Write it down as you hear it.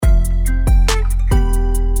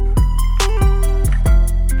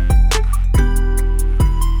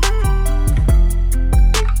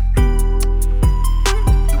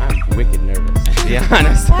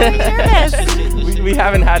nervous. we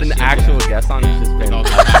haven't had an actual guest on. It's just been us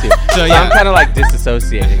two. So yeah, I'm kind of like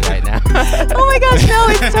disassociating right now. Oh my gosh, no,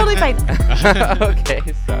 it's totally fine. Okay,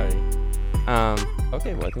 sorry.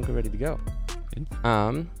 Okay, well, I think we're ready to go.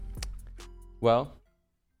 Well,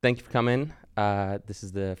 thank you for coming. This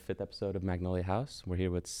is the 5th episode of Magnolia House. We're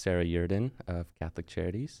here with Sarah Yurden of Catholic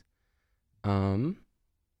Charities.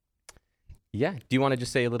 Yeah, do you want to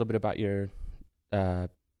just say a little bit about your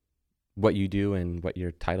what you do and what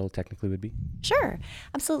your title technically would be? Sure,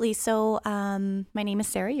 absolutely. So my name is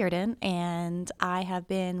Sarah Yurden, and I have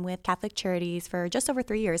been with Catholic Charities for just over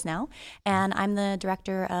 3 years now, and I'm the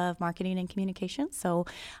Director of Marketing and Communications. So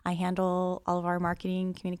I handle all of our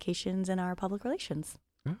marketing, communications, and our public relations.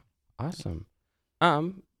 Oh, awesome.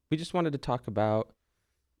 We just wanted to talk about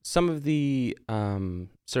some of the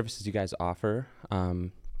services you guys offer,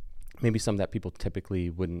 maybe some that people typically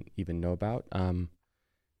wouldn't even know about.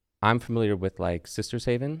 I'm familiar with like Sisters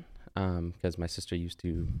Haven because my sister used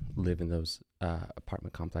to live in those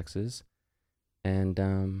apartment complexes.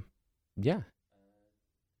 And yeah.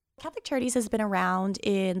 Catholic Charities has been around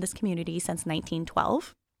in this community since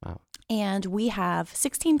 1912. Wow. And we have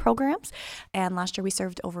 16 programs. And last year we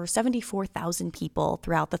served over 74,000 people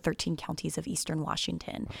throughout the 13 counties of Eastern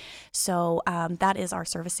Washington. Wow. So that is our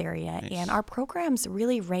service area. Nice. And our programs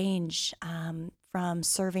really range from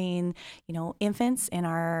serving, infants in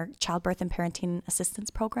our childbirth and parenting assistance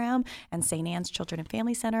program and St. Anne's Children and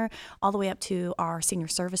Family Center, all the way up to our senior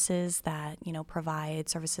services that, provide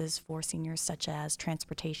services for seniors such as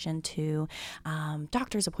transportation to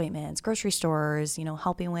doctor's appointments, grocery stores,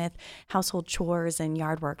 helping with household chores and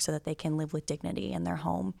yard work so that they can live with dignity in their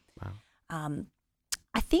home. Wow.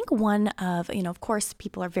 I think one of course,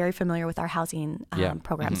 people are very familiar with our housing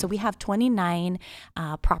program. Mm-hmm. So we have 29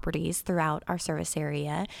 properties throughout our service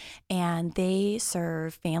area, and they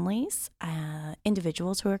serve families,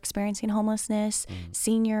 individuals who are experiencing homelessness,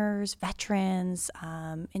 seniors, veterans,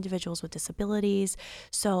 individuals with disabilities.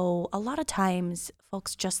 So a lot of times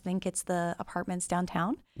folks just think it's the apartments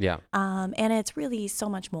downtown. Yeah. And it's really so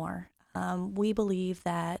much more. We believe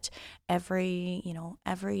that every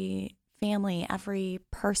family, every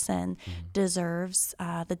person deserves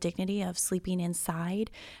the dignity of sleeping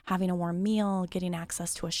inside, having a warm meal, getting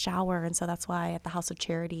access to a shower. And so that's why at the House of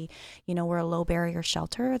Charity, we're a low barrier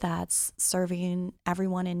shelter that's serving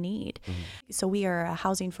everyone in need. So we are a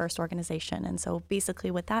housing first organization. And so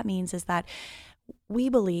basically what that means is that we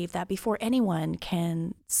believe that before anyone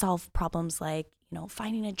can solve problems like,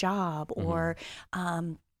 finding a job or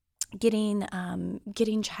getting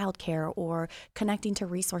childcare or connecting to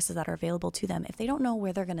resources that are available to them, if they don't know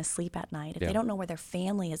where they're going to sleep at night, if they don't know where their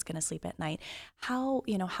family is going to sleep at night, how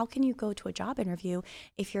can you go to a job interview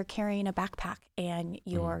if you're carrying a backpack and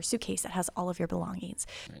your suitcase that has all of your belongings?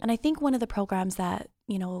 Right. And I think one of the programs that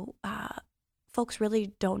folks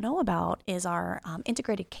really don't know about is our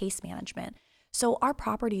integrated case management. So our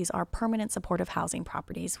properties are permanent supportive housing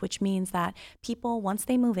properties, which means that people, once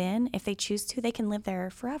they move in, if they choose to, they can live there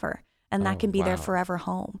forever. And that can be their forever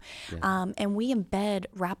home. Yeah. And we embed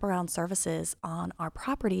wraparound services on our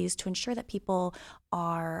properties to ensure that people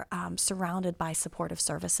are surrounded by supportive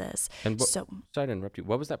services. And sorry to interrupt you.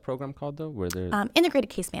 What was that program called, though? Where integrated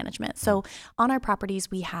case management. So on our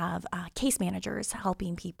properties, we have case managers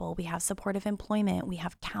helping people. We have supportive employment. We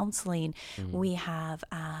have counseling. We have,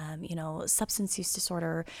 substance use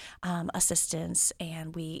disorder assistance.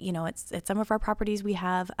 And we, at some of our properties, we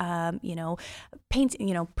have,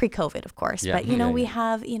 pre-COVID, of course. Yeah. But, we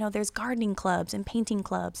have, there's gardening clubs and painting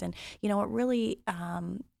clubs. And, it really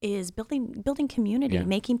is building community,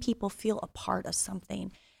 making people feel a part of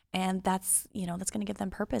something. And that's going to give them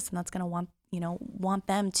purpose, and that's going to want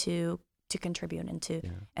them to contribute and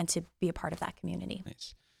to be a part of that community.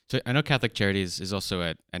 Nice. So I know Catholic Charities is also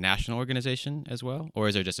a national organization as well, or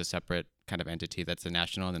is there just a separate kind of entity that's a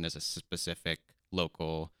national and then there's a specific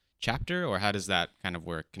local chapter, or how does that kind of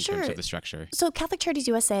work in terms of the structure? So Catholic Charities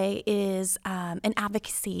USA is an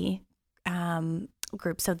advocacy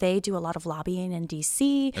group. So they do a lot of lobbying in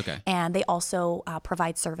DC, and they also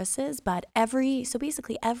provide services. But every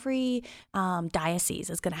diocese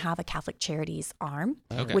is going to have a Catholic Charities arm,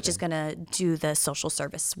 which is going to do the social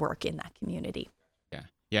service work in that community.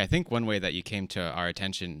 Yeah. I think one way that you came to our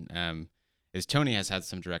attention is Tony has had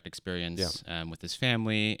some direct experience with his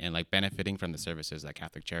family and like benefiting from the services that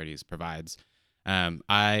Catholic Charities provides.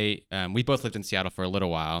 We both lived in Seattle for a little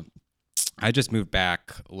while. I just moved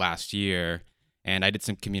back last year, and I did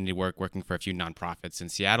some community work working for a few nonprofits in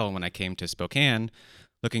Seattle. When I came to Spokane,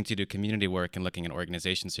 looking to do community work and looking at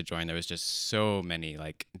organizations to join, there was just so many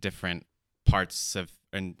like different parts of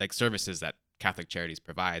and like services that Catholic Charities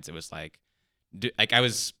provides. It was like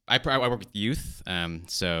I work with youth.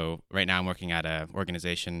 So right now I'm working at an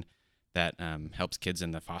organization that helps kids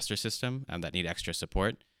in the foster system that need extra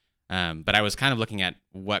support. But I was kind of looking at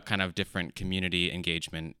what kind of different community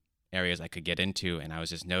engagement areas I could get into, and I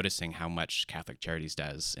was just noticing how much Catholic Charities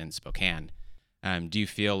does in Spokane. Do you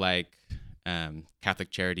feel like Catholic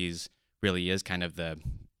Charities really is kind of the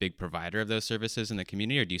big provider of those services in the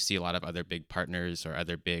community, or do you see a lot of other big partners or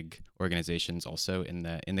other big organizations also in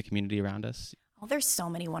the community around us? Well, there's so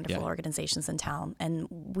many wonderful organizations in town, and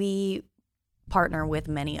we partner with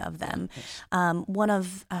many of them. One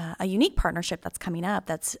of a unique partnership that's coming up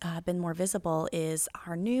that's been more visible is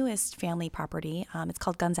our newest family property. It's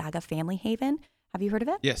called Gonzaga Family Haven. Have you heard of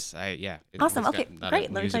it? Yes, Awesome. Okay,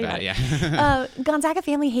 great. Let me tell you about it. Yeah. Gonzaga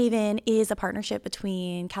Family Haven is a partnership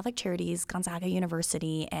between Catholic Charities, Gonzaga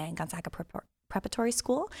University, and Gonzaga Preparatory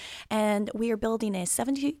School. And we are building a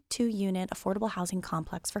 72-unit affordable housing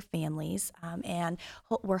complex for families. And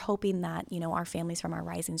we're hoping that, our families from our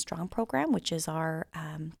Rising Strong program, which is our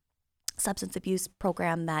substance abuse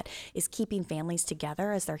program that is keeping families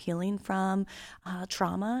together as they're healing from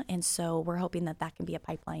trauma. And so we're hoping that that can be a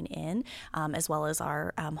pipeline in, as well as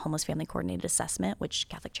our homeless family coordinated assessment, which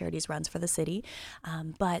Catholic Charities runs for the city.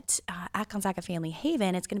 But at Gonzaga Family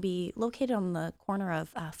Haven, it's going to be located on the corner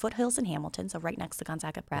of Foothills and Hamilton, so right next to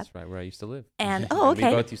Gonzaga Prep. That's right, where I used to live. And okay.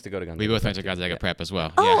 We both used to go to Gonzaga. We both went to Gonzaga Prep as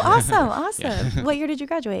well. Oh, yeah. awesome. What year did you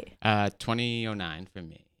graduate? 2009 for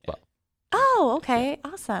me. Well, oh, okay.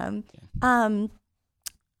 Awesome. So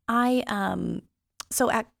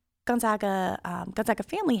at Gonzaga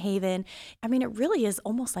Family Haven, I mean, it really is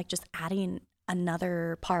almost like just adding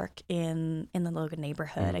another park in the Logan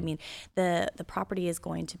neighborhood. I mean, the property is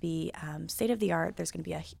going to be state of the art. There's going to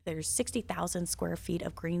be there's 60,000 square feet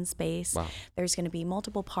of green space. Wow. There's going to be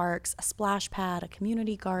multiple parks, a splash pad, a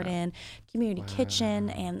community garden, community kitchen,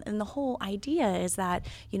 and the whole idea is that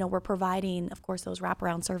we're providing, of course, those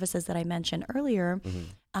wraparound services that I mentioned earlier,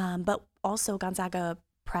 but also Gonzaga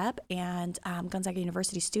Prep and Gonzaga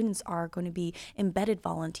University students are going to be embedded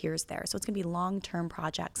volunteers there. So it's going to be long-term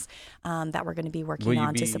projects that we're going to be working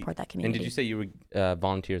on to support that community. And did you say you were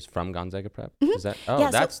volunteers from Gonzaga Prep? Mm-hmm. Is that?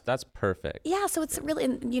 That's perfect. Yeah, so it's really,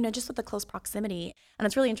 just with the close proximity, and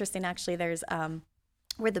it's really interesting actually. There's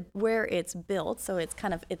where it's built, so it's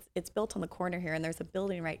kind of it's built on the corner here, and there's a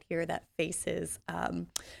building right here that faces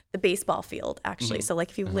the baseball field actually. So like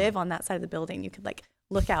if you live on that side of the building, you could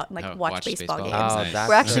look out and watch baseball games. Nice.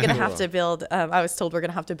 We're actually going to have to build, I was told we're going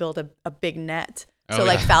to have to build a big net. So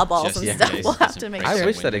foul balls and stuff, we'll have to make sure. I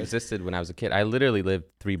wish that existed when I was a kid. I literally lived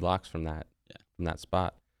 3 blocks from that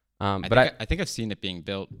spot. I think I've seen it being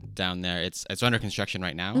built down there. It's under construction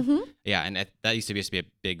right now. Yeah, and that used to be a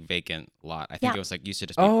big vacant lot. I think it was used to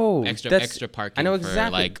just be extra parking. I know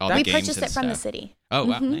exactly. For all the games we purchased and it from the stuff. city. Oh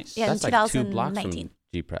wow, nice. Yeah, that's in 2019. 2 blocks from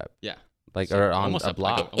G Prep. Yeah. Or on almost a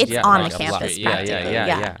block. It's on campus.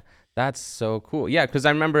 Yeah. That's so cool. Yeah, because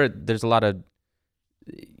I remember there's a lot of,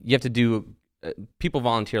 you have to do, people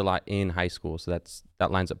volunteer a lot in high school, so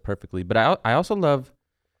that lines up perfectly. But I also love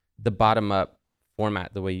the bottom up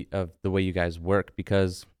format, the way you guys work,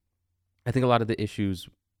 because I think a lot of the issues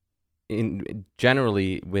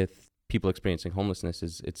generally with people experiencing homelessness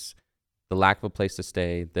is it's the lack of a place to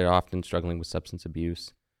stay. They're often struggling with substance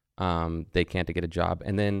abuse. They can't get a job,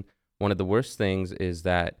 and then one of the worst things is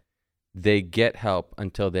that they get help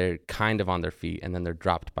until they're kind of on their feet, and then they're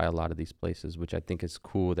dropped by a lot of these places, which I think is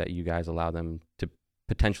cool that you guys allow them to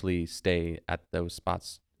potentially stay at those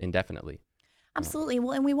spots indefinitely. Absolutely.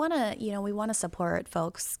 Well, and we want to support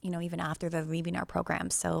folks, even after they're leaving our program.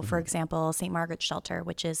 So, for example, St. Margaret's Shelter,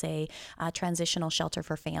 which is a transitional shelter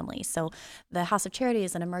for families. So, the House of Charity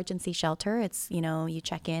is an emergency shelter. It's you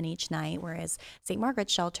check in each night, whereas St.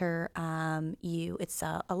 Margaret's Shelter, it's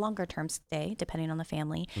a longer term stay depending on the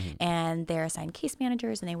family, and they're assigned case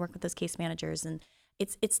managers, and they work with those case managers and.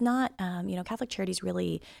 It's not, Catholic Charities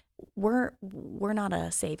really, we're not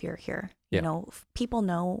a savior here. People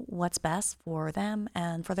know what's best for them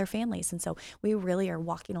and for their families. And so we really are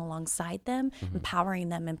walking alongside them, empowering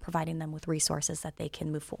them and providing them with resources that they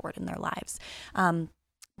can move forward in their lives.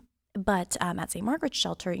 But at St. Margaret's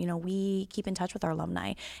Shelter, we keep in touch with our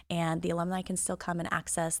alumni, and the alumni can still come and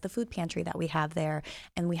access the food pantry that we have there.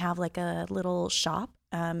 And we have a little shop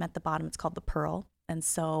at the bottom. It's called the Pearl. And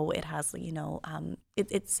so it has,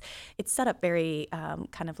 it's set up very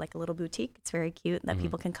kind of like a little boutique. It's very cute that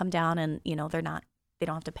people can come down and, they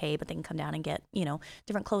don't have to pay, but they can come down and get,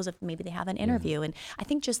 different clothes if maybe they have an interview. And I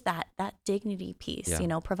think just that dignity piece,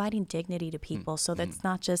 providing dignity to people, so that it's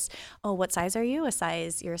not just, oh, what size are you?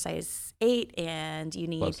 You're a size 8, and you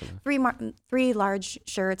need three large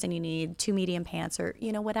shirts, and you need 2 medium pants, or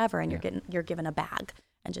whatever, and you're given a bag.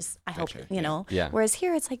 And just, I hope, whereas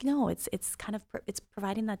here it's like, no, it's kind of, it's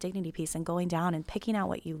providing that dignity piece and going down and picking out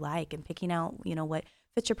what you like and picking out, what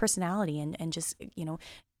fits your personality, and just,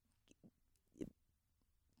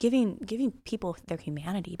 giving people their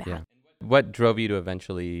humanity back. Yeah. What drove you to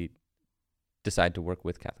eventually decide to work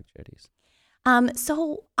with Catholic Charities?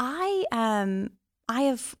 So I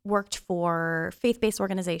have worked for faith-based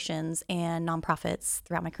organizations and nonprofits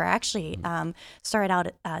throughout my career. I actually started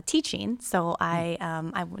out teaching. So I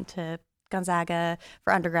went to Gonzaga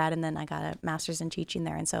for undergrad, and then I got a master's in teaching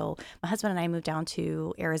there. And so my husband and I moved down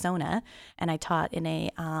to Arizona, and I taught in a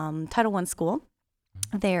Title I school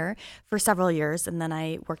there for several years, and then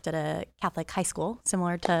I worked at a Catholic high school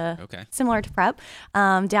similar to prep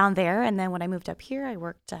down there. And then when I moved up here, I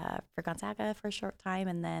worked for Gonzaga for a short time,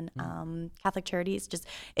 and then Catholic Charities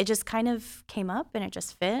it just kind of came up, and it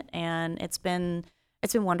just fit, and it's been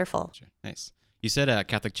wonderful. Sure. Nice. You said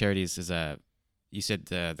Catholic Charities is you said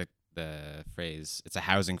the phrase, it's a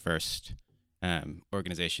housing first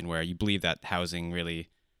organization, where you believe that housing really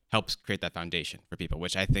helps create that foundation for people,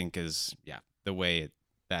 which I think is the way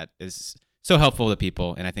that is so helpful to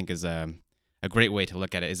people, and I think is a great way to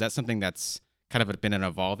look at it. Is that something that's kind of been an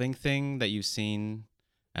evolving thing that you've seen,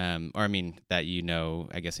 that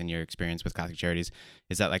I guess in your experience with Catholic Charities?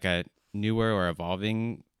 Is that like a newer or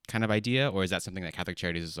evolving kind of idea, or is that something that Catholic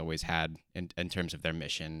Charities has always had in terms of their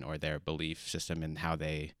mission or their belief system and how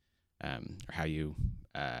they or how you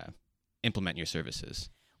implement your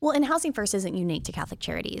services? Well, and Housing First isn't unique to Catholic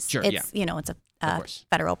Charities. Sure, it's it's a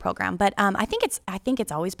federal program, but I think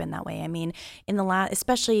it's always been that way. I mean,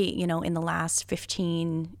 especially in the last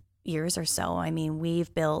 15 years or so. I mean,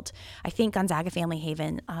 we've built, I think, Gonzaga Family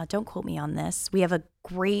Haven. Don't quote me on this. We have a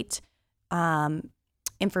great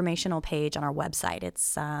informational page on our website.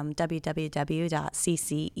 It's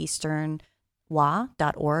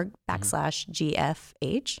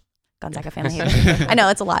www.cceasternwa.org/GFH. Gonzaga Family Haven. I know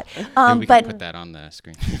it's a lot. We can put that on the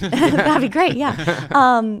screen. That'd be great. Yeah.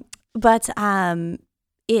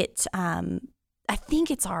 I think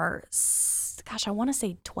it's our, I want to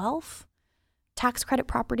say 12th tax credit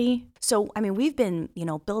property. So, I mean, we've been,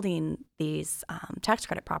 building these tax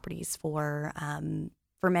credit properties for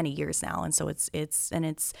many years now. And so it's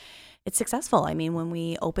successful. I mean, when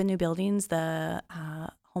we open new buildings, the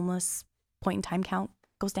homeless point in time count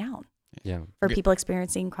goes down. For people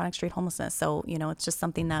experiencing chronic street homelessness. So, it's just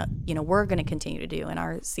something that, we're going to continue to do. And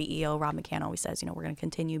our CEO, Rob McCann, always says, we're going to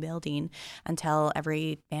continue building until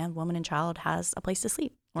every man, woman, and child has a place to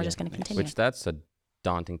sleep. We're just going to continue. Which that's a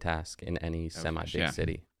daunting task in any semi-big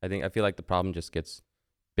city. I feel like the problem just gets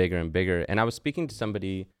bigger and bigger. And I was speaking to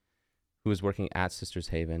somebody who was working at Sisters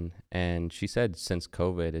Haven, and she said since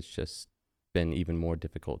COVID, it's just been even more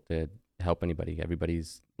difficult to help anybody.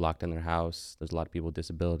 Everybody's locked in their house. There's a lot of people with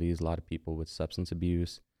disabilities, a lot of people with substance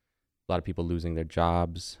abuse, a lot of people losing their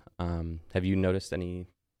jobs. Have you noticed any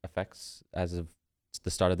effects as of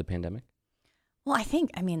the start of the pandemic? Well, I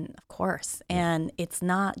mean, of course. And it's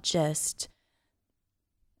not just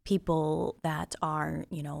people that are,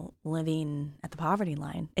 living at the poverty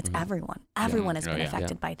line. It's everyone. Everyone has been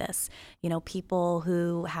affected by this. People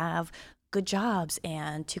who have good jobs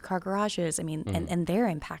and 2-car garages. I mean, and they're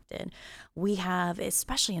impacted. We have,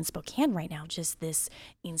 especially in Spokane right now, just this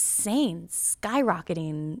insane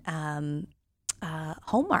skyrocketing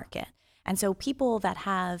home market. And so people that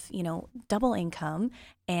have, double income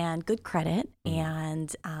and good credit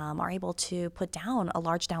and are able to put down a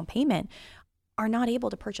large down payment are not able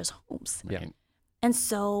to purchase homes. Yeah. And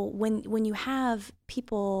so when you have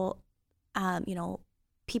people,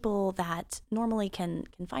 people that normally can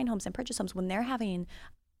find homes and purchase homes, when they're having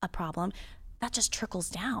a problem, that just trickles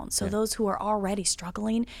down. So those who are already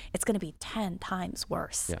struggling, it's going to be 10 times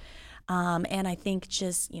worse. Yeah. And I think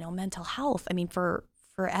just, mental health, I mean, for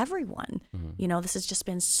everyone, this has just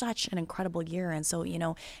been such an incredible year. And so,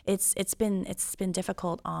 it's been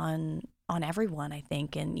difficult on everyone, I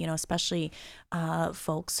think. And, especially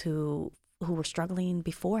folks who were struggling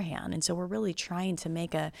beforehand. And so we're really trying to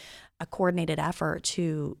make a coordinated effort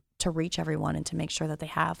to reach everyone and to make sure that they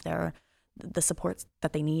have the supports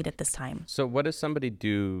that they need at this time. So what does somebody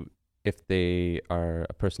do if they are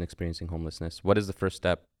a person experiencing homelessness? What is the first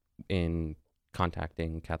step in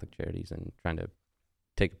contacting Catholic Charities and trying to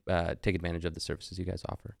take advantage of the services you guys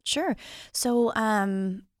offer? Sure. So,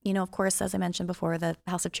 of course, as I mentioned before, the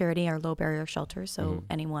House of Charity are low barrier shelters. So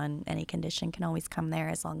anyone, any condition can always come there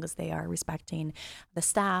as long as they are respecting the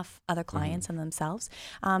staff, other clients, and themselves.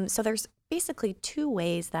 So there's basically two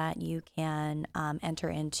ways that you can enter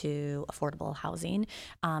into affordable housing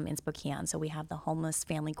in Spokane. So we have the Homeless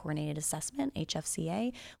Family Coordinated Assessment,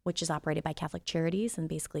 HFCA, which is operated by Catholic Charities. And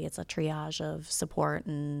basically it's a triage of support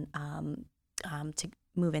and to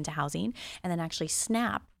move into housing. And then actually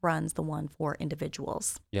SNAP runs the one for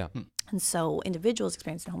individuals. Yeah. And so individuals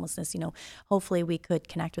experiencing homelessness, hopefully we could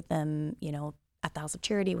connect with them, at the House of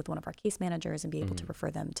Charity with one of our case managers and be able to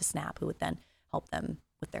refer them to SNAP, who would then help them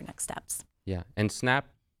with their next steps. Yeah. And SNAP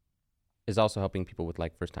is also helping people with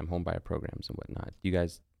like first time home buyer programs and whatnot. Do you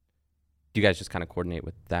guys just kind of coordinate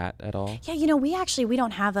with that at all? Yeah, we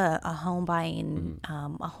don't have a home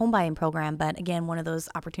buying program, but again, one of those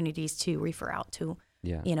opportunities to refer out to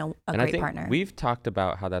Yeah. a And great I think partner. we've talked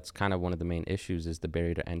about how that's kind of one of the main issues is the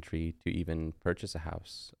barrier to entry to even purchase a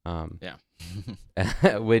house.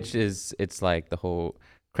 Yeah. Which is, it's like the whole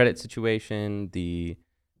credit situation, the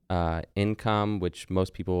income, which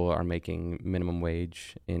most people are making minimum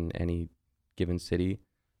wage in any given city.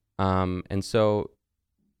 And so,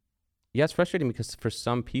 yeah, it's frustrating because for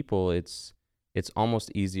some people, it's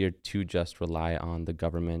almost easier to just rely on the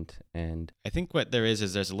government. And I think what there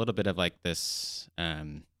is there's a little bit of like this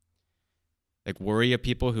like worry of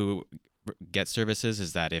people who get services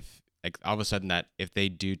is that if like all of a sudden that if they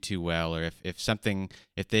do too well, or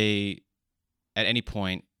if they at any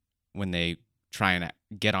point when they try and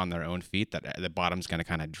get on their own feet, that the bottom's going to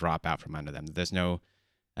kind of drop out from under them. There's no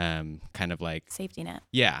kind of like safety net.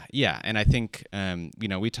 Yeah. And I think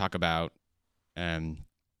we talk about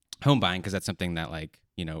home buying because that's something that like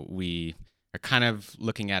we are kind of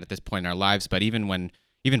looking at this point in our lives. But even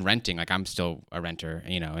renting, like I'm still a renter,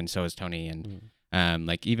 and so is Tony, and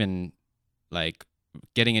like even like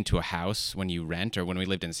getting into a house when you rent, or when we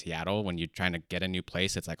lived in Seattle, when you're trying to get a new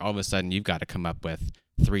place, it's like all of a sudden you've got to come up with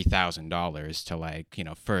 $3,000 to like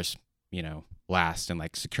first last and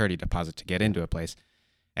like security deposit to get into a place.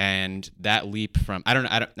 And that leap from I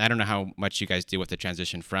don't know how much you guys deal with the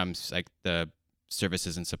transition from like the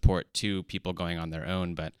services and support to people going on their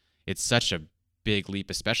own, but it's such a big leap,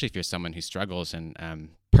 especially if you're someone who struggles. And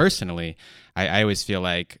personally, I always feel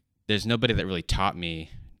like there's nobody that really taught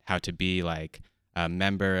me how to be like a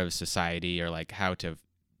member of society, or like how to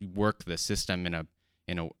work the system in a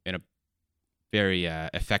very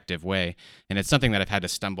effective way. And it's something that I've had to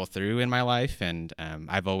stumble through in my life. And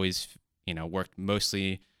I've always worked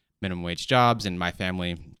mostly minimum wage jobs, and my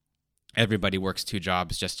family, everybody works 2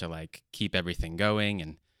 jobs just to like keep everything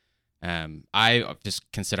going. And I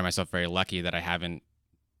just consider myself very lucky that I haven't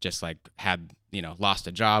just like had, lost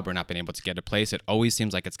a job or not been able to get a place. It always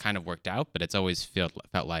seems like it's kind of worked out, but it's always felt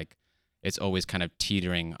like it's always kind of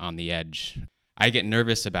teetering on the edge. I get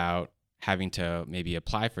nervous about having to maybe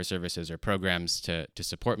apply for services or programs to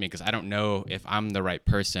support me, because I don't know if I'm the right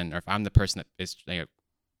person, or if I'm the person that is the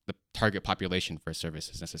target population for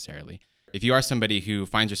services necessarily. If you are somebody who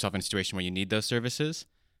finds yourself in a situation where you need those services,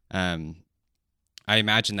 I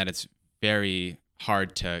imagine that it's very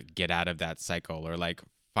hard to get out of that cycle, or like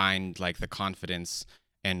find like the confidence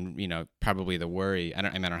and probably the worry. I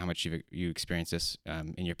don't know how much you experience this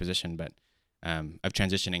in your position, but of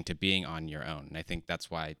transitioning to being on your own. And I think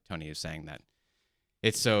that's why Tony is saying that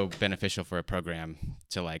it's so beneficial for a program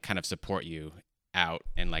to like kind of support you out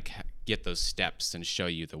and like get those steps and show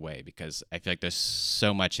you the way, because I feel like there's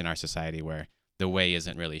so much in our society where the way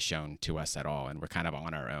isn't really shown to us at all, and we're kind of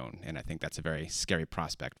on our own. And I think that's a very scary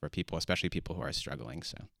prospect for people, especially people who are struggling.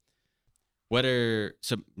 So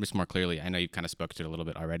just more clearly, I know you've kind of spoke to it a little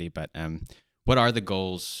bit already, but what are the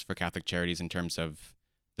goals for Catholic Charities in terms of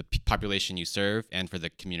the population you serve and for the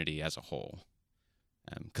community as a whole?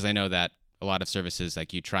 Because I know that a lot of services,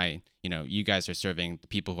 like you guys are serving the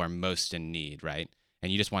people who are most in need, right?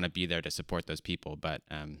 And you just want to be there to support those people. But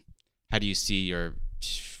how do you see your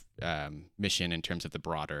mission in terms of the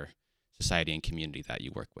broader society and community that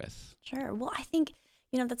you work with? Sure. Well, I think,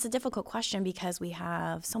 that's a difficult question because we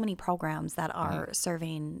have so many programs that are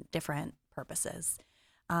serving different purposes.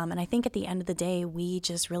 And I think at the end of the day, we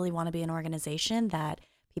just really want to be an organization that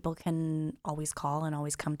people can always call and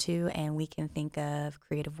always come to, and we can think of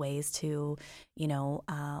creative ways to,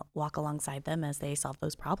 walk alongside them as they solve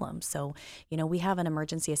those problems. So, we have an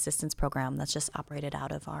emergency assistance program that's just operated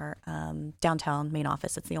out of our downtown main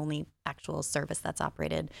office. It's the only actual service that's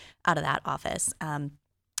operated out of that office.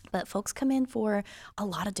 But folks come in for a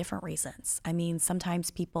lot of different reasons. I mean, sometimes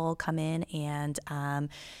people come in and,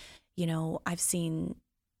 I've seen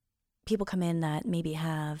people come in that maybe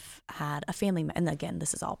have had a family, and again,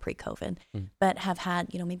 this is all pre-COVID, but have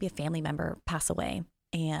had, maybe a family member pass away,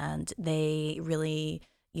 and they really,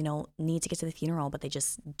 need to get to the funeral, but they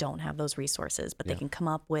just don't have those resources, but they can come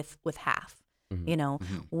up with half.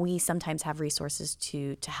 We sometimes have resources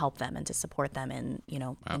to help them and to support them in,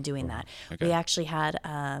 in doing that. Okay. We actually had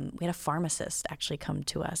we had a pharmacist actually come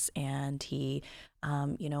to us, and he,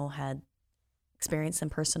 had experienced some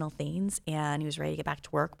personal things, and he was ready to get back to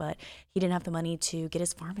work, but he didn't have the money to get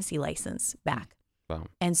his pharmacy license back. Wow.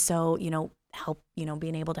 And so, help,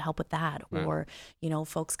 being able to help with that. Wow. Or,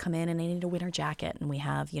 folks come in and they need a winter jacket, and we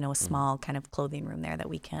have, a small kind of clothing room there that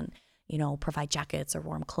we can, provide jackets or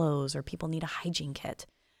warm clothes, or people need a hygiene kit.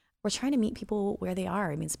 We're trying to meet people where they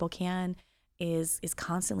are. I mean, Spokane is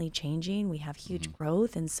constantly changing. We have huge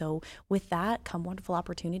growth. And so with that come wonderful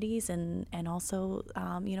opportunities and also,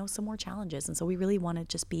 some more challenges. And so we really want to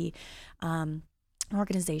just be an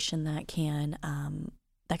organization that can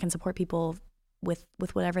support people with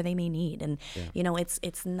whatever they may need. And,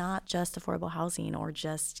 it's not just affordable housing or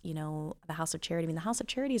just, the House of Charity. I mean, the House of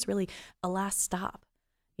Charity is really a last stop.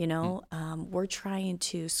 We're trying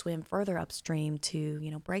to swim further upstream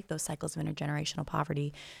to, break those cycles of intergenerational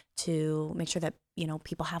poverty, to make sure that,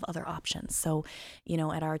 people have other options. So,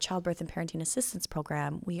 at our childbirth and parenting assistance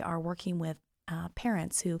program, we are working with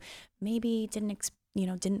parents who maybe didn't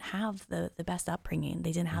have the best upbringing.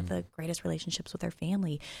 They didn't have the greatest relationships with their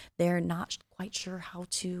family. They're not quite sure how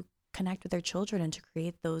to connect with their children and to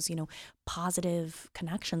create those, positive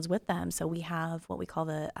connections with them. So we have what we call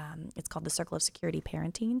it's called the Circle of Security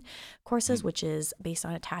Parenting courses, which is based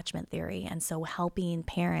on attachment theory. And so helping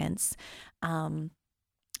parents, connect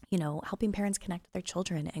with their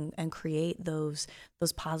children and create those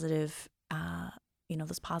positive,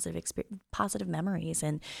 positive memories.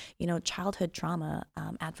 And, childhood trauma,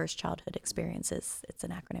 adverse childhood experiences, it's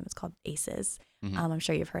an acronym, it's called ACEs. I'm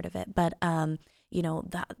sure you've heard of it, but,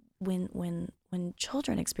 that when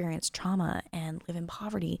children experience trauma and live in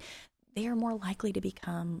poverty, they are more likely to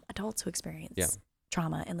become adults who experience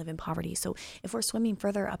trauma and live in poverty. So if we're swimming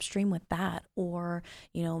further upstream with that, or,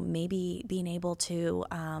 maybe being able to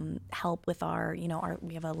help with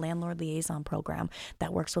we have a landlord liaison program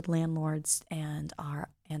that works with landlords and our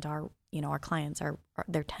clients,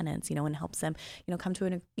 their tenants, and helps them, come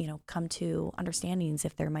to understandings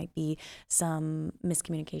if there might be some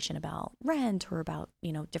miscommunication about rent or about,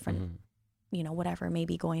 different, whatever may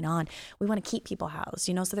be going on. We want to keep people housed,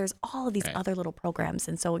 so there's all of these other little programs.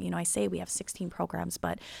 And so, I say we have 16 programs,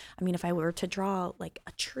 but I mean, if I were to draw like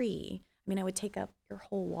a tree, I would take up your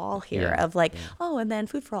whole wall here of like, and then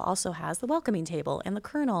Food for All also has the welcoming table and the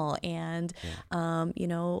Kernel and,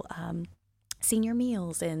 senior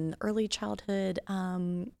meals and early childhood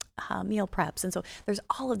meal preps. And so there's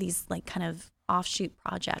all of these like kind of offshoot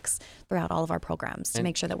projects throughout all of our programs to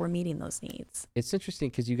make sure that we're meeting those needs. It's interesting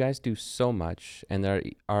because you guys do so much, and there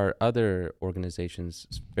are other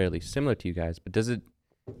organizations fairly similar to you guys, but do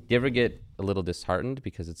you ever get a little disheartened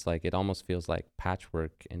because it's like it almost feels like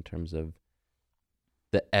patchwork in terms of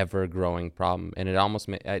the ever-growing problem? And it almost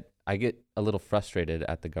I get a little frustrated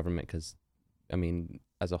at the government because, I mean,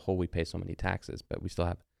 as a whole, we pay so many taxes, but we still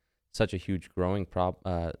have such a huge growing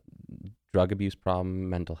drug abuse problem,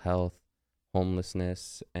 mental health,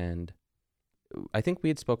 homelessness. And I think we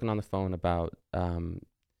had spoken on the phone about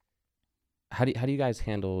how do you guys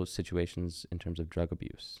handle situations in terms of drug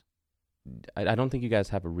abuse? I don't think you guys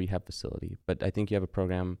have a rehab facility, but I think you have a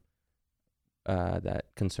program that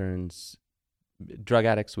concerns drug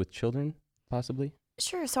addicts with children, possibly.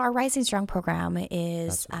 Sure. So our Rising Strong program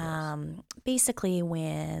is basically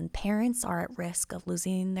when parents are at risk of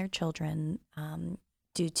losing their children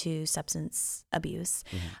due to substance abuse,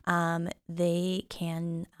 they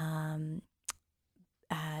can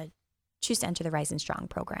choose to enter the Rising Strong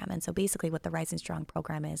program. And so basically what the Rising Strong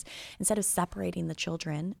program is, instead of separating the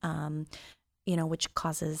children, which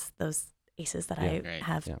causes those ACEs that I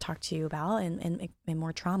have talked to you about and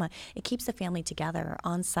more trauma, it keeps the family together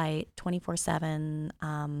on site,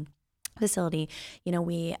 24/7 facility.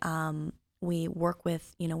 We work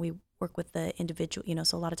with the individual,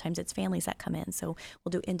 so a lot of times it's families that come in. So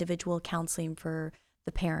we'll do individual counseling for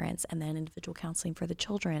the parents, and then individual counseling for the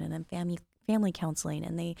children, and then family counseling.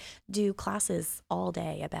 And they do classes all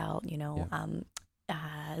day about,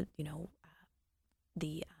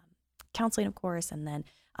 the counseling, of course, and then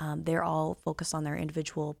they're all focused on their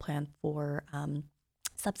individual plan for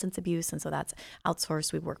substance abuse, and so that's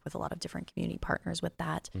outsourced. We work with a lot of different community partners with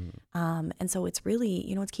that, and so it's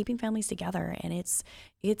really, it's keeping families together, and it's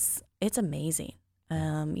amazing.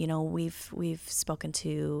 We've spoken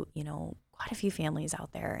to quite a few families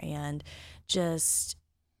out there, and just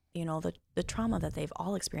the trauma that they've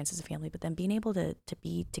all experienced as a family, but then being able to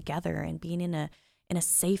be together and being in a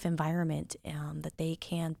safe environment that they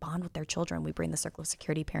can bond with their children. We bring the Circle of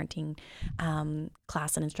Security parenting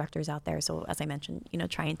class and instructors out there. So as I mentioned,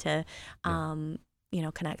 trying to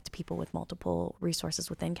connect people with multiple resources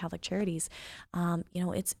within Catholic Charities.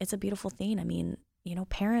 It's a beautiful thing. I mean,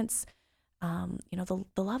 parents, the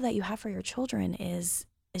love that you have for your children is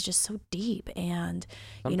just so deep. And,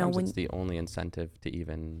 sometimes it's the only incentive to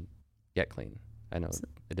even get clean. I know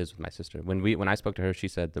it is with my sister. When I spoke to her, she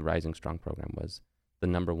said the Rising Strong program was the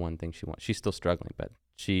number one thing she wants. She's still struggling, but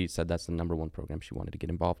she said that's the number one program she wanted to get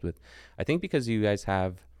involved with. I think because you guys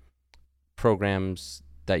have programs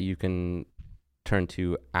that you can turn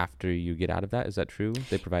to after you get out of that. Is that true?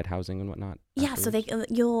 They provide housing and whatnot? Yeah, afterwards? So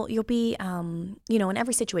you'll be, and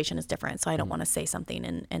every situation is different. So I don't want to say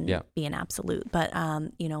something and be an absolute, but,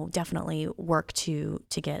 definitely work to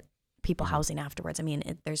get people housing afterwards. I mean,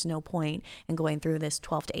 there's no point in going through this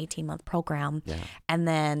 12 to 18 month program and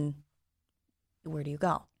then where do you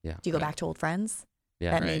go? Yeah. Do you go back to old friends? Yeah,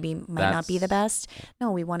 that maybe might not be the best. No,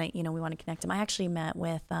 we want to connect them. I actually met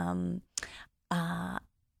with a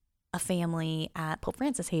family at Pope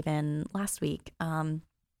Francis Haven last week. And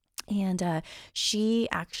she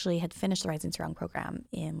actually had finished the Rising Strong program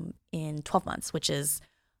in 12 months, which is,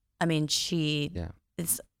 I mean, it's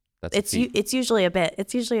usually a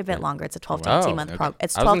bit longer. It's a 12 to 18 month program.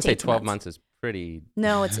 It's 12 I was going to say 12 months is pretty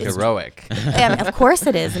it's heroic. Of course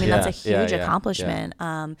it is. I mean, that's a huge accomplishment.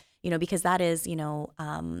 Because that is, it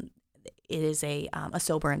is a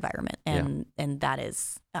sober environment, and that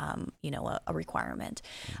is, a requirement.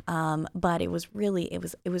 But it was really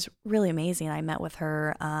amazing. I met with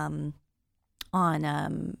her on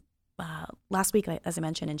last week, as I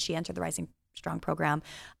mentioned, and she entered the Rising Strong program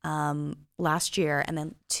last year, and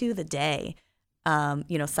then to the day,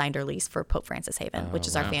 signed her lease for Pope Francis Haven, which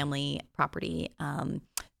is our family property.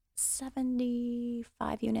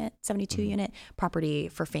 72 unit property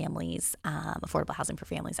for families, affordable housing for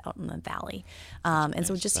families out in the valley. And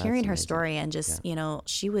so just hearing her story and just,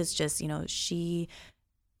 she was just, she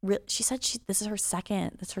said this is her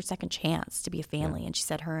second chance to be a family. And she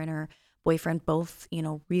said her and her boyfriend both,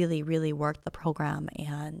 really, really worked the program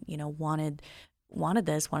and, wanted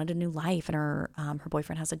a new life. And her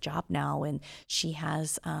boyfriend has a job now, and she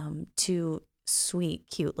has two sweet,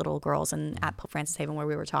 cute little girls. And at Pope Francis Haven, where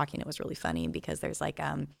we were talking, it was really funny because there's like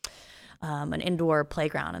an indoor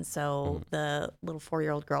playground, and so the little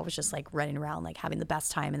 4-year-old girl was just like running around, like having the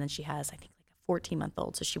best time. And then she has, I think, like a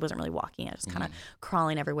 14-month-old, so she wasn't really walking yet, just kind of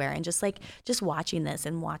crawling everywhere. And just watching this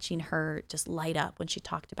and watching her just light up when she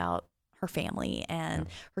talked about her family and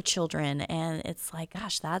her children. And it's like,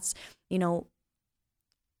 gosh, that's,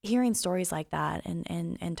 hearing stories like that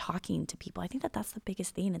and talking to people, I think that's the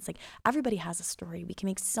biggest thing. It's like everybody has a story. We can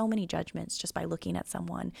make so many judgments just by looking at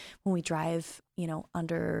someone when we drive,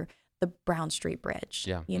 under the Brown Street Bridge.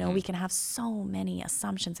 Yeah. We can have so many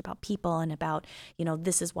assumptions about people and about,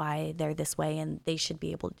 this is why they're this way and they should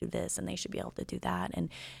be able to do this and they should be able to do that. And,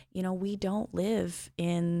 we don't live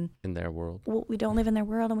in their world. Well, we don't live in their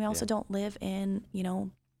world, and we also don't live in,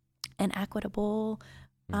 an equitable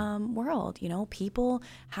world. People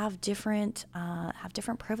have different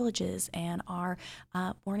privileges and are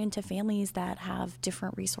born into families that have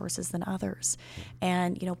different resources than others.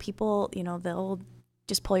 And people, they'll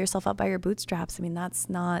just pull yourself up by your bootstraps. I mean, that's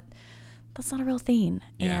not a real thing.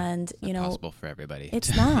 Yeah, and it's not possible for everybody.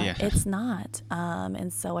 It's not. It's not.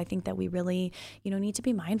 And so I think that we really, need to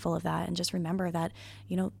be mindful of that and just remember that,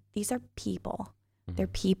 these are people. They're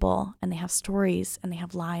people, and they have stories, and they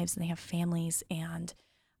have lives, and they have families, and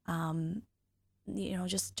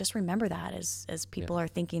just remember that as people are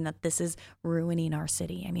thinking that this is ruining our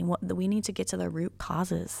city. I mean, we need to get to the root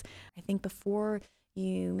causes. I think before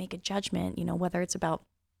you make a judgment, whether it's about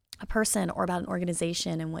a person or about an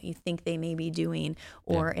organization and what you think they may be doing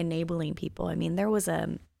or enabling people. I mean, there was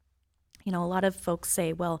a lot of folks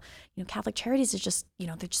say, well, Catholic Charities is just,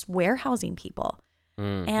 they're just warehousing people.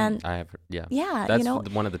 And I have, that's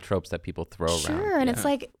one of the tropes that people throw around. Sure, and it's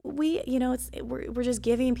like we're just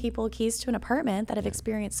giving people keys to an apartment that have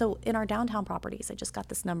experienced. So in our downtown properties, I just got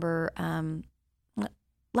this number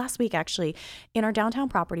last week actually. In our downtown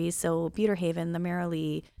properties, so Buter Haven, the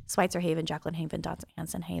Marilee, Schweitzer Haven, Jacqueline Haven, Dodson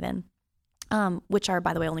Hanson Haven, which are,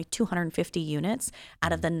 by the way, only 250 units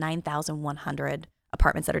out of the 9,100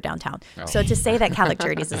 apartments that are downtown. Oh. So to say that Catholic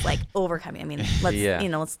Charities is like overcoming, I mean,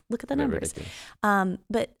 let's look at the numbers.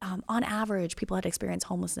 But on average, people had experienced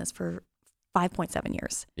homelessness for 5.7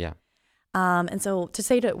 years. Yeah. And so to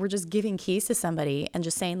say that we're just giving keys to somebody and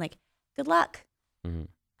just saying like, good luck.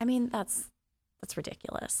 I mean, that's that's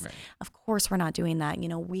ridiculous. Right. Of course, we're not doing that.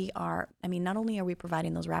 Not only are we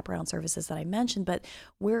providing those wraparound services that I mentioned, but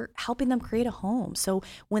we're helping them create a home. So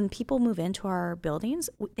when people move into our buildings,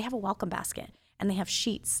 they have a welcome basket, and they have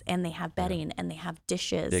sheets, and they have bedding, and they have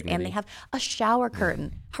dishes, Dignity. and they have a shower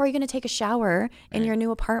curtain. How are you going to take a shower in your new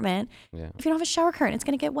apartment if you don't have a shower curtain? It's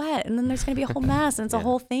going to get wet, and then there's going to be a whole mess, and it's a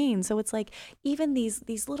whole thing. So it's like even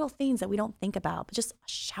these little things that we don't think about, but just a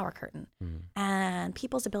shower curtain and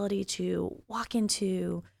people's ability to walk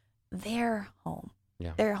into their home,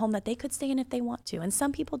 their home that they could stay in if they want to. And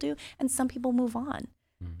some people do, and some people move on.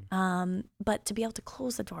 But to be able to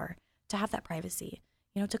close the door, to have that privacy,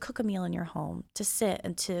 to cook a meal in your home, to sit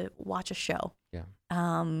and to watch a show,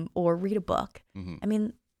 or read a book. I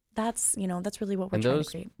mean, that's really what we're trying to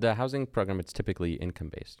create. The housing program, it's typically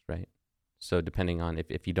income based, right? So depending on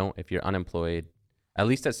if you're unemployed, at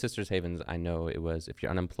least at Sisters Havens, I know it was, if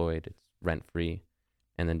you're unemployed, it's rent free.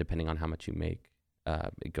 And then depending on how much you make,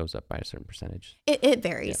 it goes up by a certain percentage. It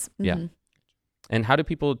varies. Yeah. And how do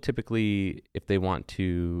people typically, if they want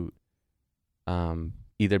to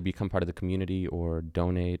either become part of the community or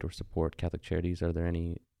donate or support Catholic Charities, are there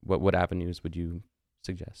any, what avenues would you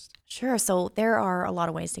suggest? Sure. So there are a lot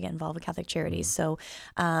of ways to get involved with Catholic Charities. So,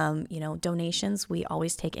 donations, we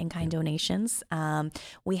always take in-kind donations.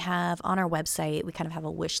 We have on our website, we kind of have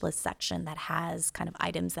a wish list section that has kind of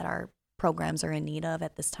items that our programs are in need of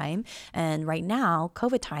at this time. And right now,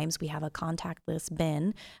 COVID times, we have a contactless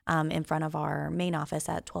bin in front of our main office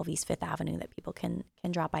at 12 East 5th Avenue that people can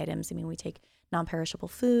drop items. I mean, we take non-perishable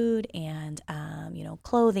food and,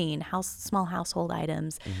 clothing, small household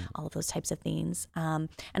items, all of those types of things. And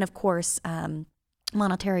of course,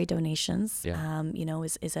 monetary donations,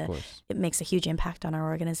 it makes a huge impact on our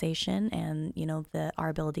organization and, our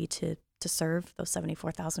ability to serve those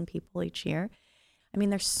 74,000 people each year. I mean,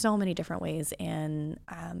 there's so many different ways. And,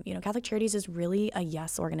 Catholic Charities is really a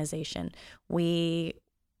yes organization. We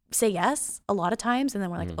say yes a lot of times, and then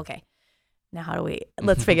we're like, okay, now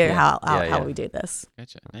let's figure out how we do this.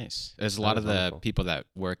 Gotcha. Nice. There's a lot of the people that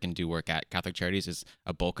work at Catholic Charities. Is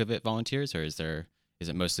a bulk of it volunteers, or is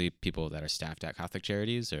it mostly people that are staffed at Catholic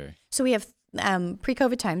Charities? Or so we have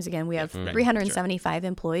pre-COVID times again. We have 375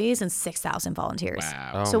 employees and 6,000 volunteers.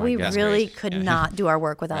 Wow. So we really could not do our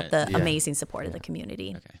work without the amazing support of the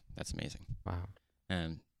community. Okay, that's amazing. Wow.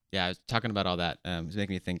 I was talking about all that. It was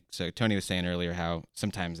making me think. So Tony was saying earlier how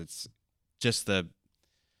sometimes it's just the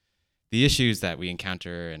issues that we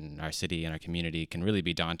encounter in our city and our community can really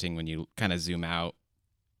be daunting when you kind of zoom out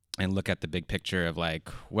and look at the big picture of like,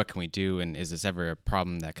 what can we do? And is this ever a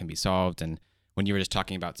problem that can be solved? And when you were just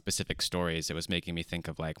talking about specific stories, it was making me think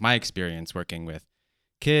of like my experience working with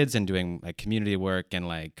kids and doing like community work. And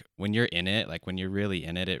like, when you're in it, like when you're really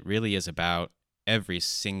in it, it really is about every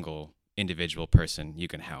single individual person you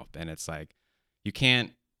can help. And it's like, you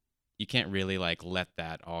can't really like let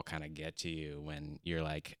that all kind of get to you when you're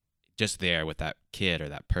like, just there with that kid or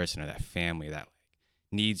that person or that family that like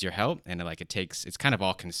needs your help, and it's kind of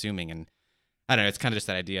all consuming. And I don't know, it's kind of just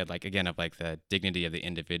that idea like again of like the dignity of the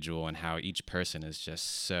individual and how each person is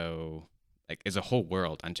just so like is a whole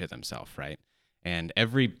world unto themselves, right? And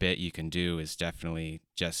every bit you can do is definitely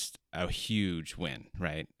just a huge win,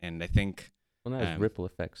 right? And I think that has ripple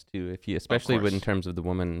effects too. If you, especially in terms of the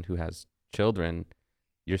woman who has children,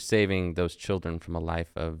 you're saving those children from a life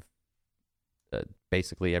of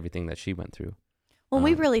basically everything that she went through. Well,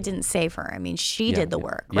 we really didn't save her. I mean, she did the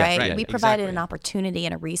work, right? We provided an opportunity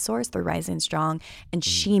and a resource through Rising Strong, and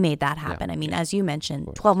she made that happen. I mean, as you mentioned,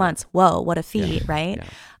 12 months, whoa, what a feat, right?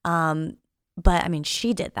 But I mean,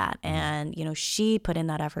 she did that, and she put in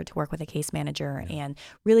that effort to work with a case manager, and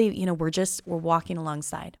really, we're walking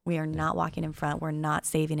alongside. We are not walking in front. We're not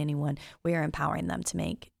saving anyone. We are empowering them to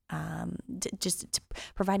make just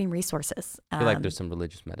providing resources. I feel like there's some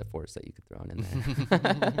religious metaphors that you could throw in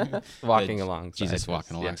there. Walking alongside. Jesus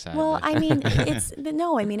walking alongside. Well, I mean,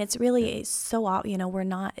 it's really so,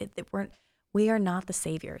 we are not the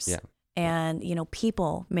saviors. Yeah. And,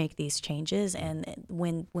 people make these changes, and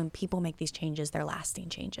when people make these changes, they're lasting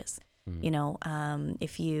changes. Mm-hmm.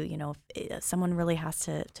 If someone really has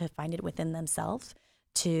to find it within themselves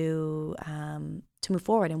to move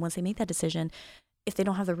forward. And once they make that decision, if they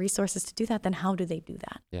don't have the resources to do that, then how do they do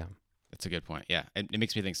that? Yeah. That's a good point. Yeah. It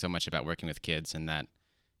makes me think so much about working with kids, and that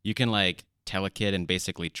you can like tell a kid and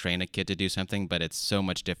basically train a kid to do something, but it's so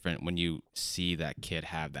much different when you see that kid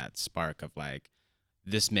have that spark of like,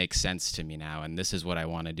 this makes sense to me now, and this is what I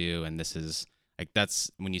want to do. And this is like,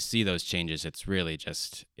 that's when you see those changes, it's really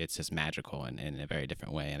just magical in a very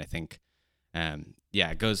different way. And I think, a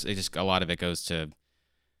lot of it goes to,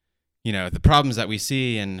 the problems that we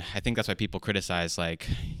see. And I think that's why people criticize, like,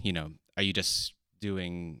 are you just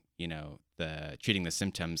doing, the treating the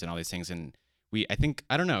symptoms and all these things. And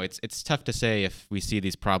I don't know, it's tough to say if we see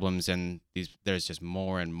these problems and there's just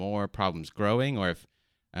more and more problems growing, or if,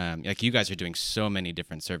 like you guys are doing so many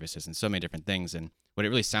different services and so many different things. And what it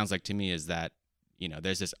really sounds like to me is that,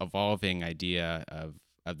 there's this evolving idea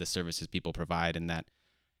of the services people provide, and that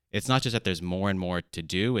it's not just that there's more and more to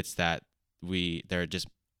do, it's that there are just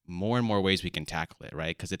more and more ways we can tackle it,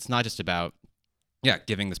 right? Because it's not just about,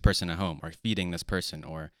 giving this person a home or feeding this person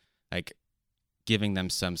or like giving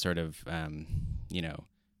them some sort of,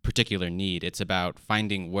 particular need. It's about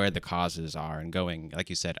finding where the causes are and going, like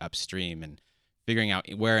you said, upstream and figuring out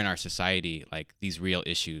where in our society, like, these real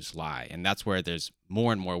issues lie. And that's where there's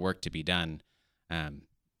more and more work to be done,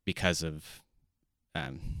 because of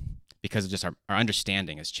just our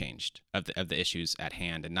understanding has changed of the issues at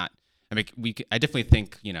hand. And not, I definitely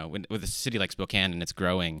think, with a city like Spokane and it's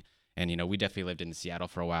growing, and, we definitely lived in Seattle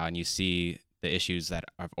for a while, and you see the issues that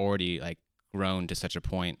have already like grown to such a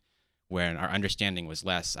point where our understanding was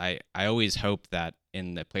less. I always hope that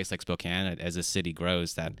in a place like Spokane, as a city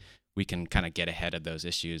grows, that we can kind of get ahead of those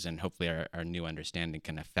issues, and hopefully our new understanding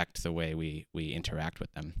can affect the way we interact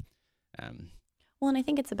with them. Well, and I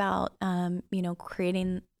think it's about,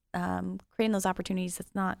 creating those opportunities.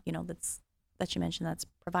 That's not, that you mentioned, that's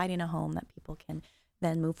providing a home that people can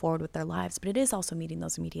then move forward with their lives, but it is also meeting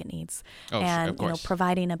those immediate needs, and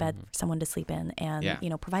providing a bed for someone to sleep in,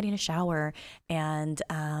 and providing a shower, and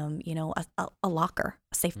a locker,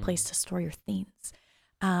 a safe place to store your things,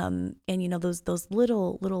 and those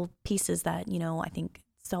little pieces that I think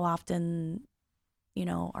so often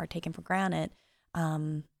are taken for granted.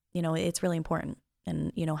 It's really important,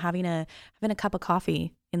 and having a cup of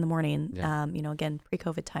coffee in the morning. Again,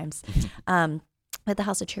 pre-COVID times. At the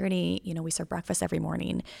House of Charity, we serve breakfast every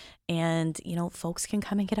morning, and, folks can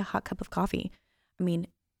come and get a hot cup of coffee. I mean,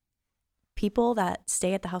 people that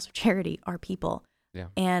stay at the House of Charity are people. Yeah.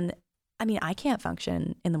 And I can't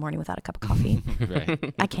function in the morning without a cup of coffee.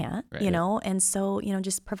 Right. I can't, and so,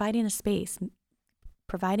 just providing a space,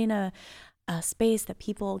 providing a space that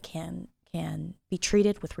people can be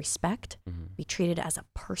treated with respect, be treated as a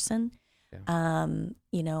person, and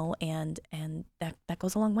that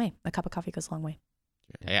goes a long way. A cup of coffee goes a long way.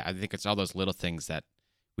 Yeah, I think it's all those little things that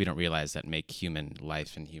we don't realize that make human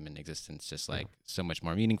life and human existence just like so much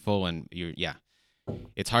more meaningful. And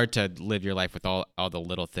it's hard to live your life with all the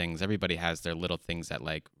little things. Everybody has their little things that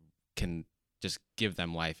like can just give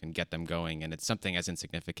them life and get them going. And it's something as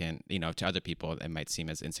insignificant, to other people, it might seem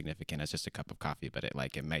as insignificant as just a cup of coffee, but it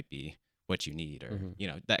might be what you need, or,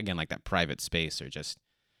 that, again, like that private space, or just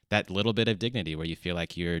that little bit of dignity where you feel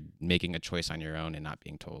like you're making a choice on your own and not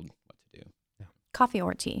being told what to do. Coffee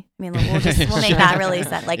or tea. We'll make that really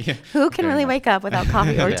set. Like, who can really wake up without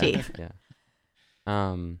coffee or tea?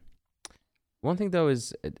 One thing though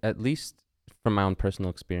is, at least from my own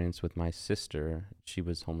personal experience with my sister, she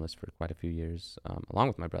was homeless for quite a few years, along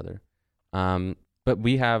with my brother. But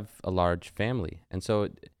we have a large family, and so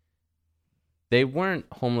they weren't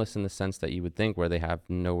homeless in the sense that you would think, where they have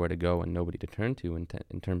nowhere to go and nobody to turn to in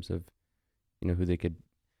terms of, who they could.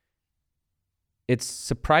 It's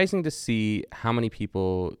surprising to see how many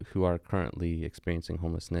people who are currently experiencing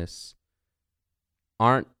homelessness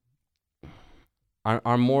are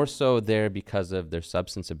more so there because of their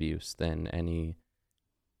substance abuse than any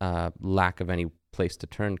lack of any place to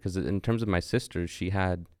turn. Because in terms of my sister,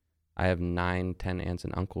 I have 9, 10 aunts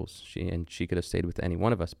and uncles. She could have stayed with any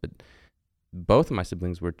one of us, but both of my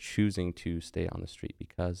siblings were choosing to stay on the street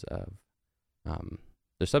because of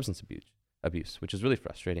their substance abuse, which is really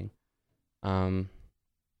frustrating. Are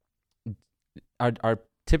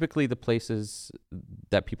typically the places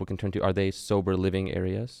that people can turn to, are they sober living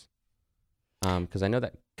areas? Because I know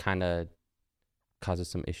that kind of causes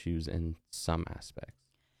some issues in some aspects.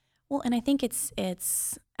 Well, and I think it's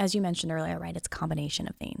as you mentioned earlier, right? It's a combination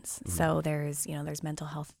of things. Mm-hmm. So there's mental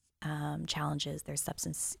health challenges, there's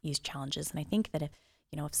substance use challenges, and I think that if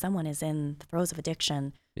someone is in the throes of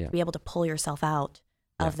addiction, to be able to pull yourself out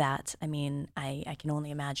of that, I can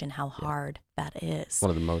only imagine how hard that is.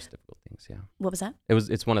 One of the most difficult things, yeah. What was that?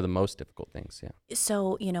 It's one of the most difficult things, yeah.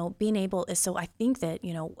 So, being able, so I think that,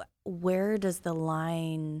 where's the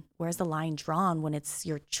line drawn when it's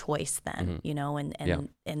your choice then,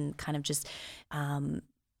 and kind of just,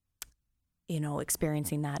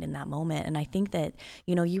 experiencing that in that moment. And I think that,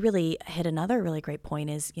 you really hit another really great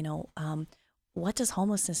point is, what does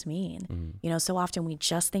homelessness mean? Mm-hmm. So often we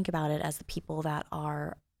just think about it as the people that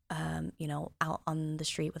are out on the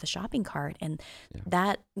street with a shopping cart, and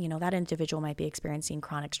Yeah. that individual might be experiencing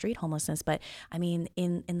chronic street homelessness. But I mean,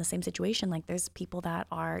 in the same situation, like there's people that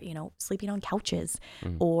are, sleeping on couches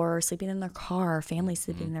or sleeping in their car, families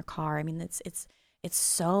sleeping in their car. I mean, it's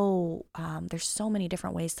so there's so many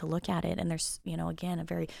different ways to look at it, and there's again a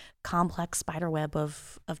very complex spider web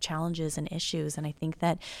of challenges and issues. And I think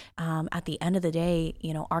that at the end of the day,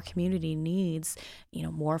 our community needs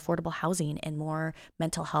more affordable housing and more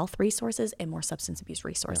mental health resources and more substance abuse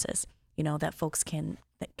resources. That folks can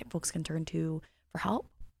turn to for help.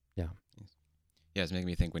 Yeah. Yeah, it's making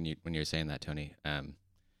me think when you're saying that, Tony.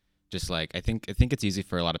 Just like I think it's easy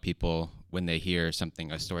for a lot of people when they hear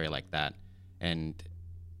a story like that, and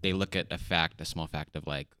they look at a small fact of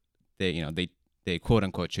like they quote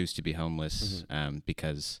unquote choose to be homeless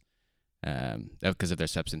because of their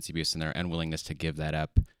substance abuse and their unwillingness to give that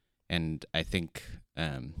up. And I think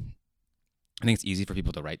it's easy for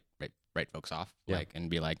people to write folks off, and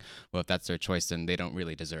be like, well, if that's their choice, then they don't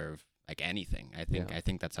really deserve like anything. I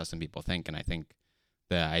think that's how some people think, and I think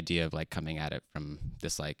the idea of like coming at it from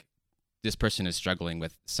this like this person is struggling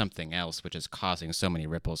with something else, which is causing so many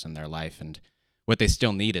ripples in their life, and what they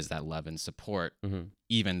still need is that love and support.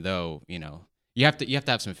 Even though you have to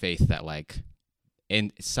have some faith that like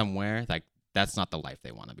in somewhere like that's not the life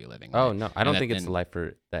they want to be living. Oh right? no, I don't think it's the life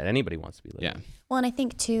that anybody wants to be living. Yeah. Well, and I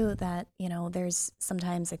think too that there's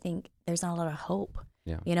sometimes I think there's not a lot of hope.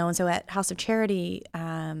 Yeah. And so at House of Charity,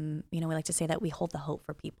 we like to say that we hold the hope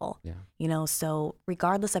for people. Yeah. So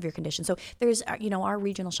regardless of your condition. So there's, our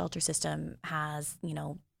regional shelter system has,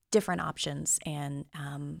 different options and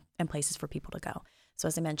places for people to go. So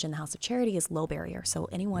as I mentioned, the House of Charity is low barrier. So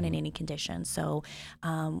anyone in any condition. So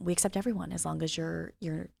we accept everyone as long as you're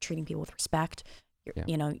treating people with respect.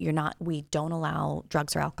 We don't allow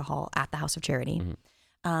drugs or alcohol at the House of Charity.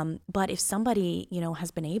 But if somebody,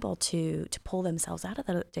 has been able to pull themselves out of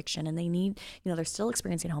that addiction and they need, they're still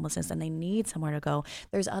experiencing homelessness and they need somewhere to go,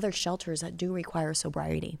 there's other shelters that do require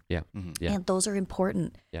sobriety. Yeah. Yeah. And those are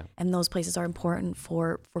important. Yeah. And those places are important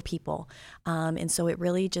for people. And so it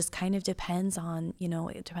really just kind of depends on,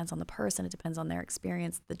 it depends on the person. It depends on their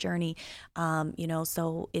experience, the journey.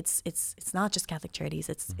 So it's not just Catholic Charities.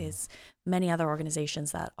 It's many other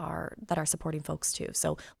organizations that are supporting folks too.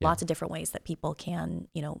 So lots of different ways that people can,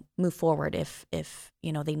 move forward if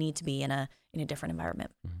they need to be in a different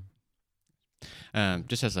environment.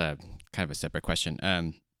 Just as a kind of a separate question,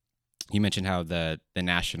 you mentioned how the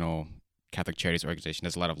National Catholic Charities Organization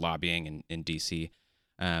does a lot of lobbying in DC.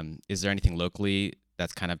 Is there anything locally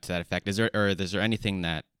that's kind of to that effect? Is there anything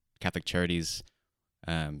that Catholic Charities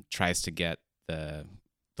tries to get the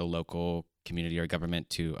local community or government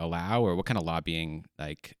to allow, or what kind of lobbying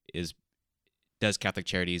does Catholic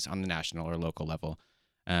Charities on the national or local level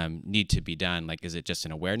need to be done? Like, is it just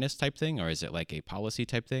an awareness type thing, or is it like a policy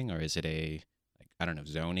type thing, or is it a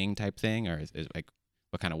zoning type thing, or is like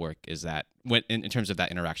what kind of work is that when in terms of that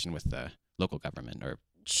interaction with the local government or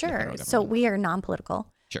Sure. So we are non-political.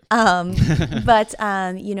 Sure. But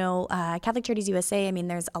Catholic Charities USA, I mean,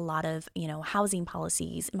 there's a lot of, housing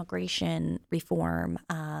policies, immigration reform.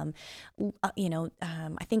 I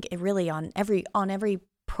think it really on every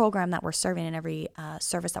program that we're serving and every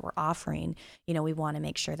service that we're offering, we want to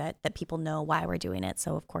make sure that people know why we're doing it.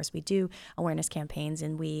 So of course we do awareness campaigns,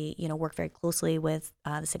 and we, work very closely with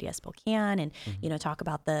the city of Spokane, and, talk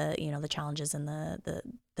about the challenges and the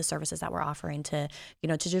services that we're offering to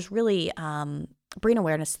just really bring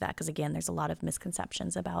awareness to that. Because again, there's a lot of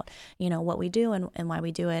misconceptions about, what we do and why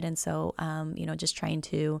we do it. And so, just trying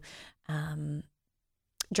to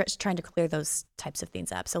clear those types of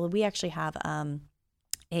things up. So we actually have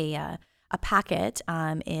a packet.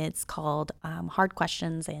 It's called Hard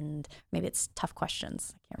Questions, and maybe it's Tough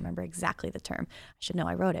Questions. I can't remember exactly the term. I should know,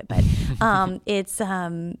 I wrote it. But it's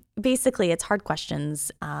basically it's hard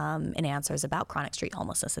questions and answers about chronic street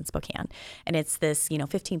homelessness in Spokane. And it's this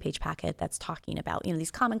 15-page packet that's talking about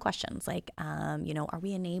these common questions like are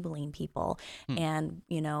we enabling people, and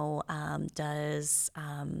does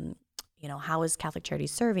how is Catholic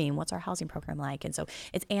Charities serving? What's our housing program like? And so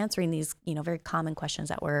it's answering these, very common questions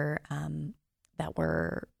that we're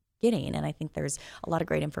getting. And I think there's a lot of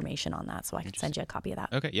great information on that. So I can send you a copy of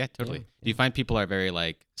that. Okay. Yeah, totally. Yeah. Do you find people are very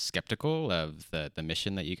skeptical of the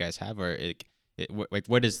mission that you guys have, or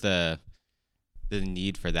what is the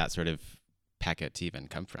need for that sort of packet to even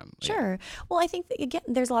come from? Sure. Well, I think that, again,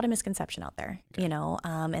 there's a lot of misconception out there, okay.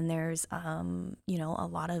 And there's, a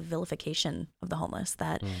lot of vilification of the homeless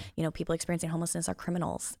that, people experiencing homelessness are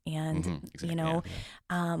criminals. And, exactly.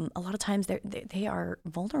 A lot of times they are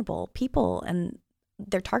vulnerable people, and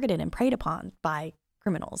they're targeted and preyed upon by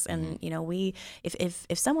criminals. And,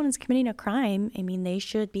 if someone is committing a crime, I mean, they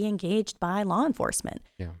should be engaged by law enforcement,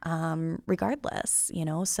 regardless,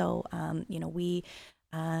 So,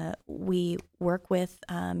 we work with,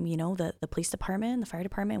 the police department, the fire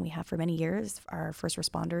department. We have for many years. Our first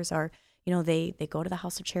responders are, they go to the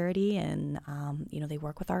House of Charity, and, they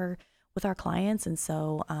work with our clients. And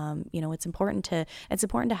so, it's important to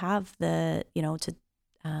have the, to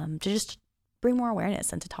just bring more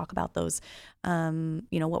awareness and to talk about those,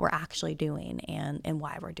 what we're actually doing and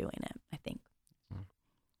why we're doing it, I think.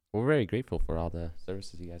 We're very grateful for all the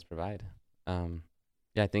services you guys provide.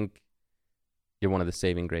 I think you're one of the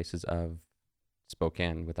saving graces of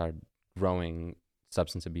Spokane with our growing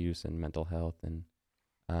substance abuse and mental health and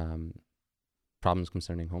problems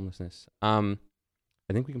concerning homelessness. I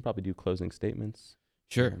think we can probably do closing statements.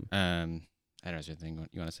 Sure. I don't know, is there anything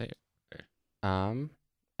you want to say?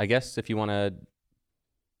 I guess if you want to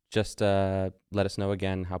just let us know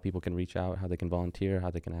again how people can reach out, how they can volunteer, how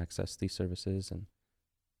they can access these services and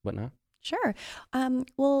whatnot. Sure.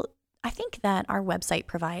 Well, I think that our website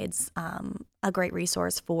provides a great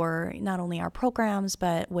resource for not only our programs,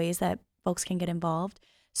 but ways that folks can get involved.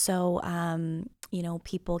 So,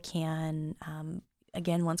 people can,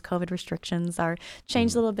 again, once COVID restrictions are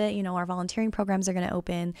changed a little bit, our volunteering programs are going to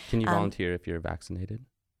open. Can you volunteer if you're vaccinated?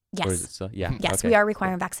 Yes. Or is it still? Yeah. Yes, okay. We are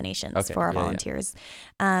requiring vaccinations for our volunteers.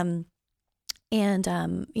 You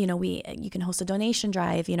can host a donation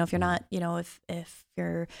drive, if you're not, if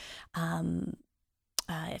you're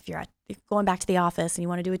going back to the office and you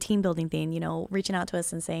want to do a team building thing, reaching out to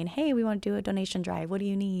us and saying, hey, we want to do a donation drive. What do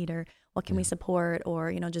you need? Or what can we support?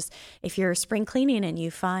 Or, just if you're spring cleaning and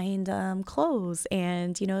you find clothes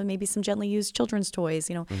and, maybe some gently used children's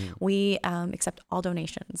toys, we accept all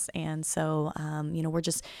donations. And so, we're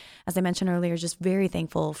just, as I mentioned earlier, just very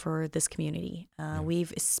thankful for this community.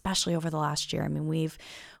 We've, especially over the last year, we've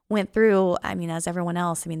went through, as everyone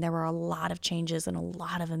else, there were a lot of changes and a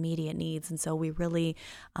lot of immediate needs. And so we really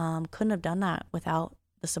couldn't have done that without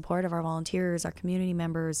the support of our volunteers, our community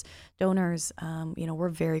members, donors. We're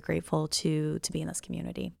very grateful to be in this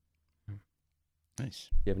community. Nice.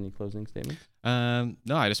 Do you have any closing statements?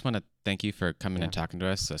 No, I just want to thank you for coming and talking to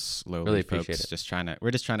us. Slowly, really appreciate it.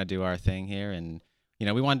 We're just trying to do our thing here. And,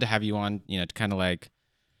 we wanted to have you on, to kind of like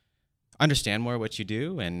understand more what you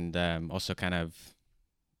do and also kind of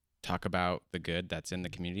talk about the good that's in the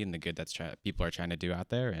community and the good that's people are trying to do out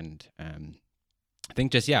there. And I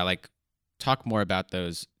think just, talk more about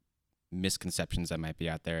those misconceptions that might be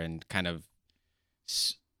out there and kind of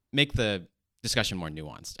make the discussion more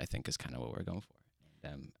nuanced, I think is kind of what we're going for.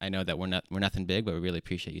 I know that we're nothing big, but we really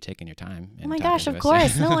appreciate you taking your time. Oh my gosh, of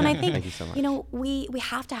course. No, and I think, Thank you so much. We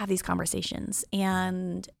have to have these conversations,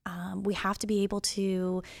 and we have to be able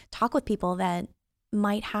to talk with people that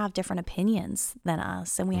might have different opinions than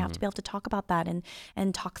us, and we have to be able to talk about that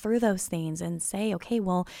and talk through those things and say, okay,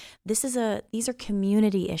 well, these are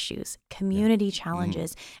community issues, community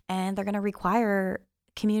challenges, and they're going to require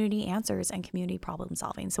community answers and community problem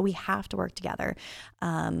solving. So we have to work together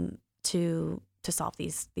to solve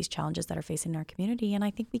these challenges that are facing our community, and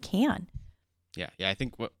I think we can. Yeah, I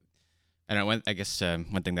think one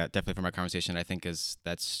thing that definitely from our conversation I think is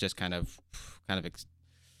that's just kind of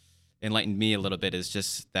enlightened me a little bit is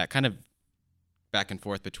just that kind of back and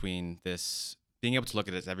forth between this being able to look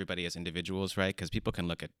at everybody as individuals, right? Because people can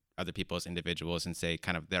look at other people as individuals and say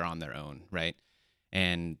kind of they're on their own, right?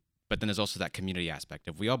 But then there's also that community aspect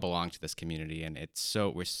of we all belong to this community, and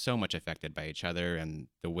we're so much affected by each other and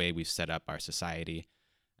the way we've set up our society,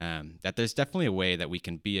 that there's definitely a way that we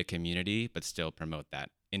can be a community but still promote that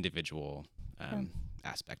individual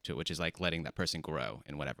aspect to it, which is like letting that person grow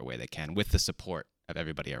in whatever way they can with the support of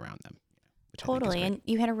everybody around them. Totally. And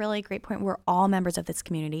you had a really great point. We're all members of this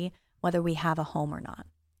community, whether we have a home or not.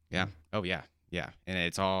 Yeah. Oh, yeah. Yeah. And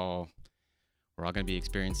we're all going to be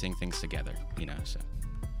experiencing things together, so.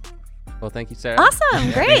 Well, thank you, Sarah.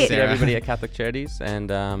 Awesome. Great. Thanks to everybody at Catholic Charities. And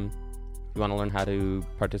if you want to learn how to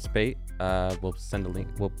participate, we'll send a link.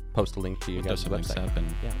 We'll post a link to your guys' website. Up and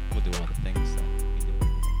we'll do all the things that we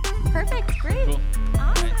do. Perfect. Great. Cool.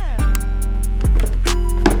 Awesome.